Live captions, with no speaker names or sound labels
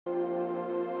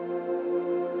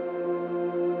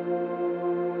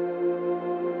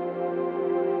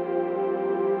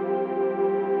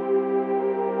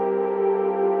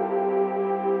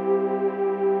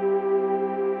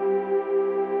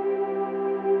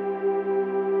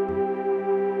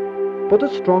Put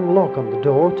a strong lock on the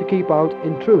door to keep out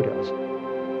intruders.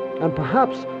 And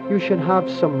perhaps you should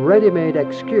have some ready-made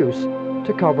excuse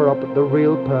to cover up the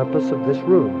real purpose of this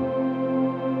room.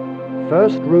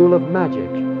 First rule of magic: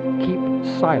 keep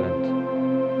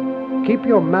silent. Keep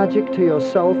your magic to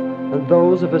yourself and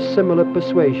those of a similar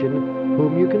persuasion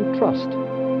whom you can trust.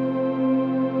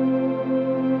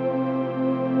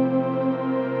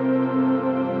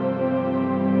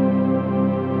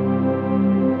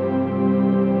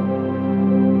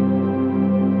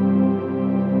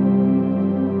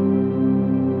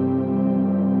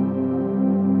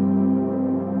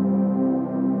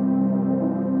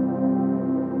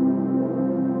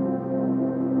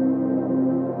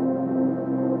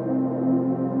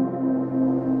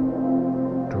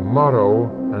 Tomorrow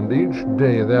and each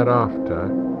day thereafter,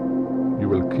 you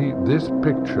will keep this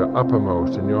picture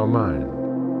uppermost in your mind.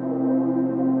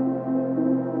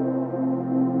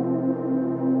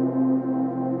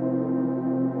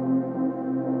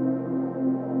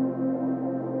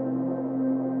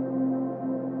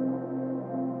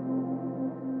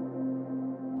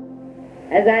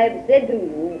 As I have said to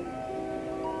you,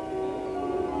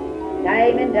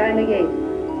 time and time again,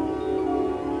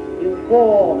 you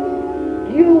form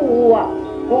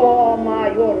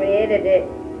your reality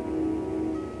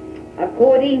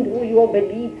according to your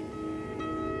beliefs.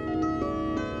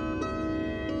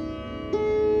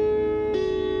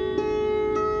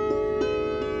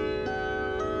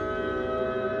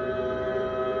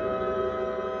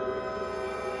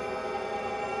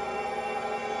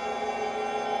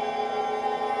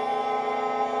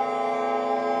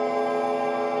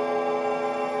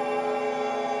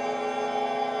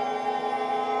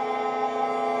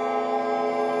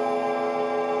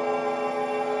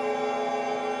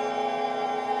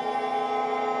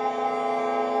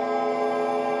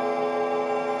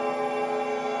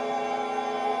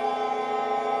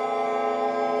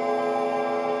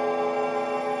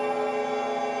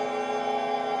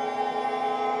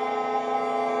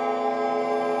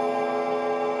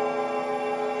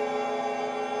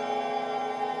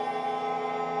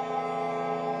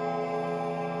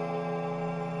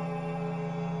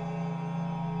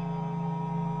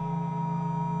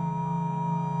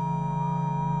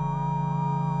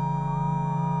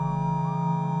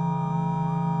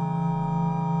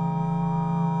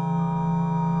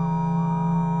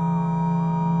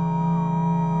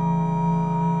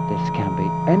 This can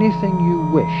be anything you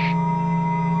wish.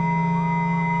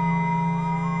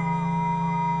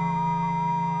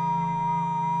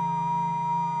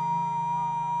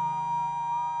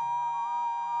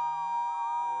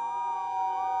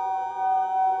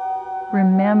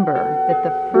 Remember that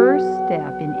the first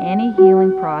step in any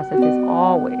healing process is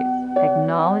always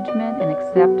acknowledgement and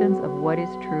acceptance of what is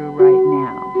true right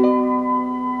now.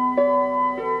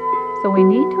 So we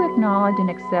need to acknowledge and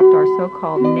accept our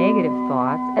so-called negative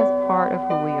thoughts as part of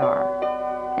who we are,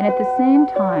 and at the same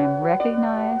time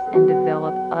recognize and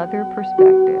develop other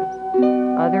perspectives,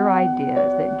 other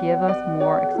ideas that give us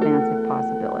more expansive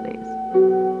possibilities.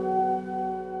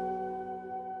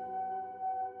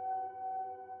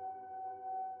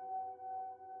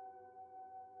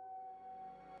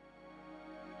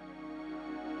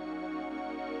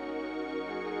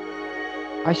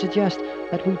 I suggest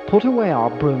that we put away our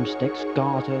broomsticks,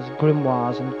 garters,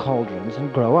 grimoires and cauldrons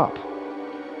and grow up.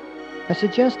 I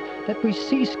suggest that we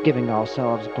cease giving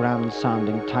ourselves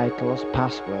grand-sounding titles,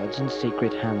 passwords and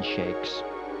secret handshakes.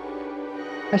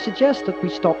 I suggest that we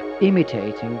stop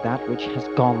imitating that which has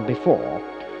gone before,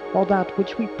 or that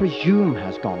which we presume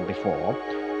has gone before,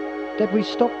 that we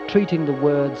stop treating the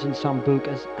words in some book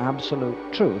as absolute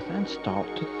truth and start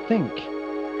to think.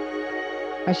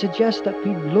 I suggest that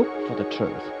we look for the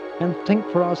truth and think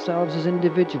for ourselves as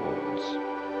individuals.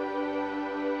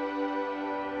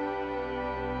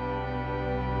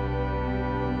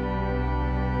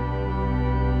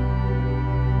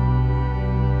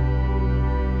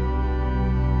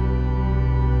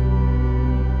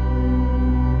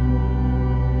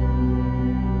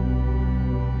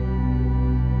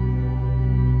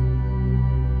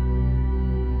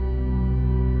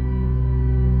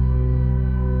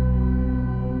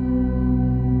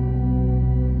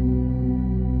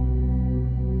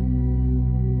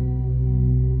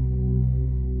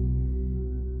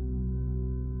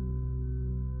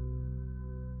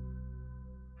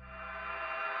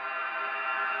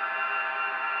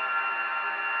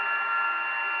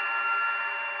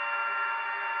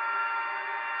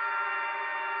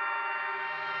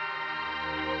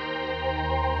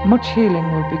 Much healing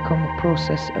will become a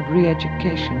process of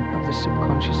re-education of the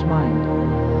subconscious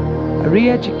mind. A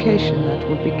re-education that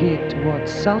will be geared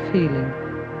towards self-healing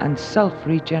and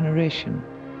self-regeneration.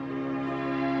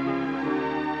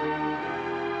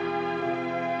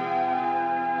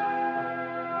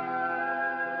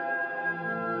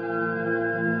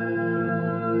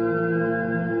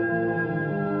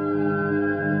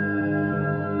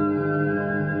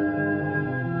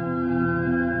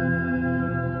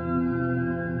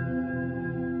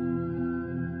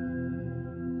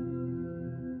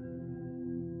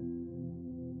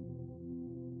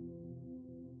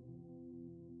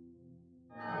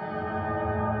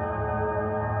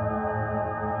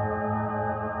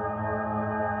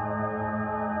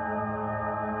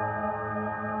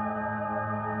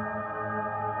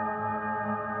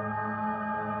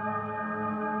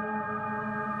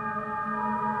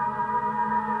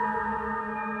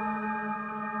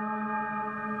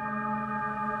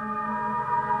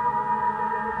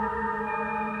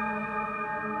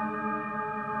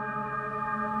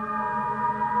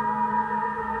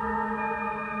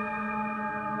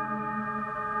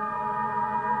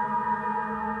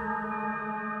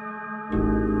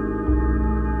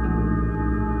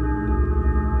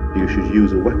 should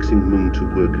use a waxing moon to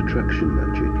work attraction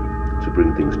magic, to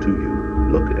bring things to you,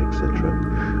 luck, etc.,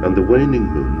 and the waning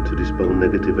moon to dispel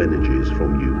negative energies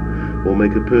from you, or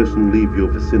make a person leave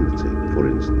your vicinity, for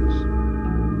instance.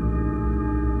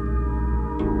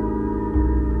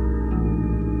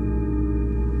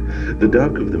 The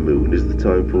dark of the moon is the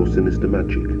time for sinister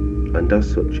magic, and as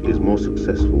such is more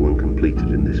successful when completed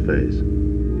in this phase.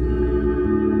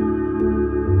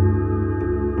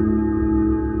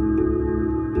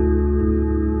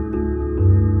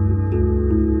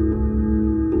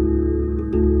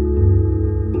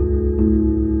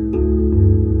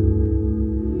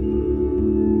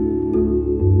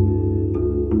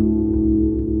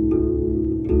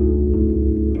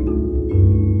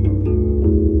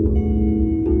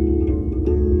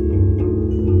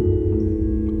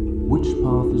 Which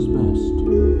path is best?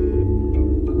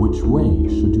 Which way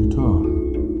should you turn?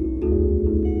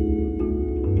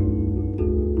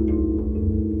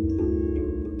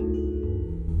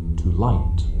 To light.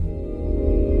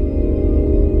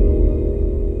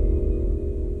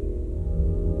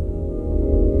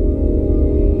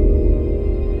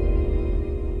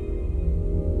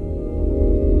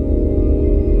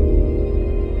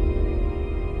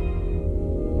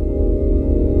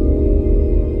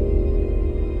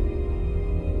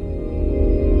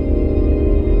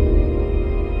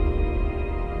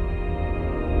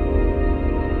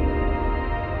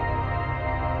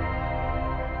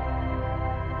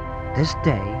 This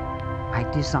day, I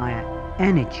desire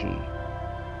energy,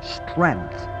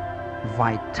 strength,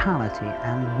 vitality,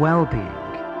 and well-being.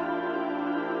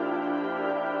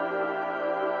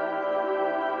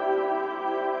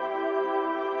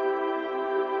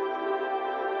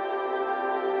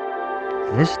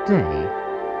 This day,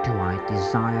 do I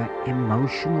desire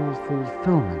emotional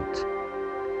fulfillment,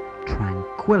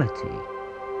 tranquility,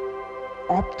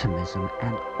 optimism,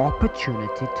 and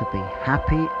opportunity to be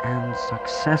happy and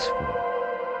successful.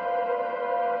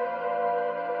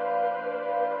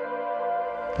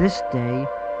 This day,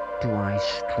 do I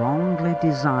strongly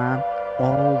desire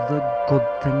all the good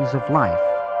things of life.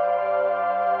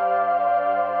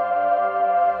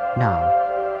 Now,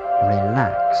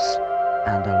 relax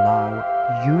and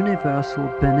allow universal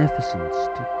beneficence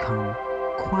to come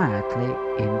quietly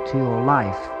into your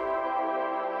life.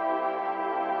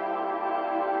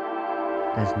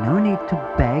 There's no need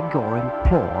to beg or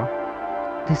implore.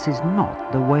 This is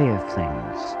not the way of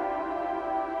things.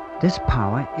 This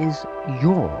power is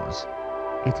yours.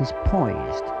 It is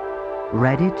poised,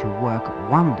 ready to work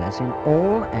wonders in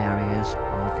all areas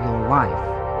of your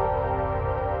life.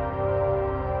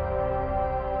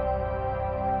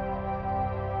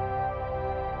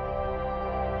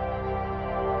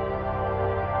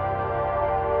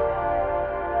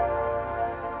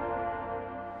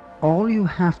 All you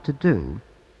have to do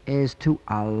is to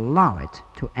allow it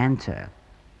to enter,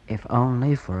 if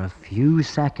only for a few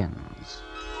seconds.